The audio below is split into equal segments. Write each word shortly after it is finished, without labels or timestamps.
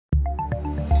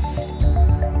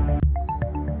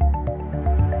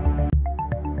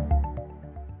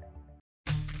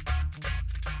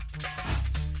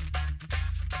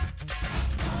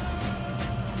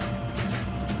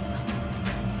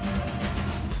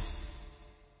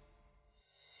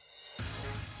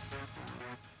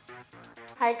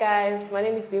Hi guys, my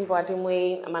name is Bimbo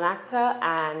Ademoye. I'm an actor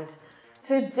and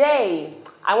today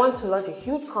I want to launch a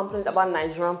huge complaint about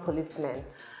Nigerian policemen.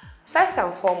 First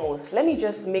and foremost, let me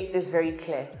just make this very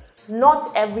clear.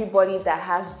 Not everybody that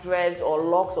has dreads or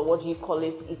locks or what do you call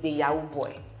it is a Yahoo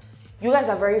boy. You guys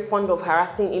are very fond of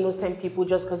harassing innocent people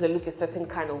just because they look a certain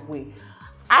kind of way.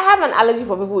 I have an allergy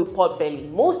for people with pot belly.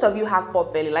 Most of you have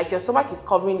pot belly, like your stomach is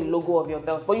covering the logo of your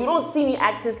belt, but you don't see me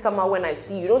acting somehow when I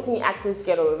see you. You don't see me acting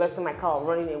scared or reversing my car or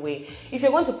running away. If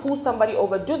you're going to pull somebody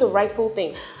over, do the rightful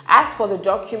thing. Ask for the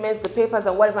documents, the papers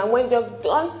and whatever, and when they're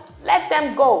done, let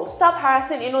them go. Stop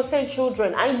harassing innocent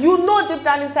children. And you know deep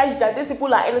down inside you that these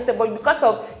people are innocent, but because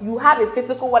of you have a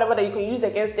physical whatever that you can use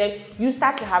against them, you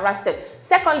start to harass them.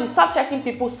 Secondly, stop checking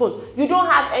people's phones. You don't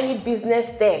have any business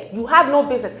there. You have no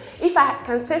business. If I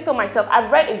can say so myself,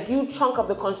 I've read a huge chunk of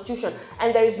the Constitution,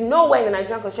 and there is nowhere in the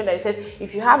Nigerian Constitution that it says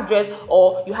if you have dreads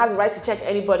or you have the right to check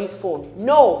anybody's phone.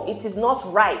 No, it is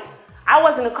not right. I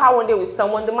was in a car one day with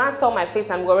someone, the man saw my face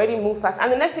and we already moved past,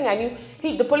 and the next thing I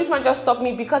knew, the policeman just stopped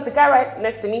me because the guy right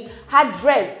next to me had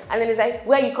dreads, and then he's like,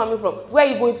 where are you coming from? Where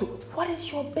are you going to? What is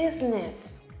your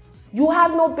business? You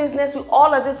have no business with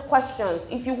all of these questions.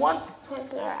 If you want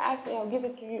 20 naira, ask me, I'll give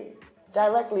it to you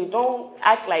directly. Don't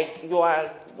act like you are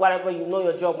whatever, you know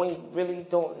your job when you really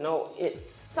don't know it.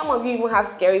 Some of you even have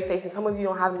scary faces, some of you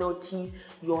don't have no teeth,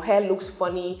 your hair looks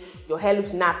funny, your hair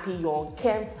looks nappy, you're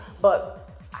unkempt, but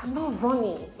I'm not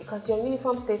running because your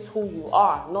uniform states who you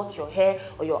are, not your hair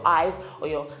or your eyes or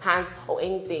your hands or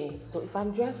anything. So if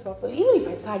I'm dressed properly, even if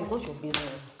I style, it's not your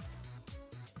business.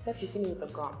 Except you see me with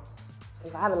a gun.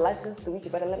 If I have a license to which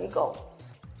you better let me go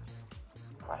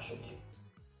before I shoot you.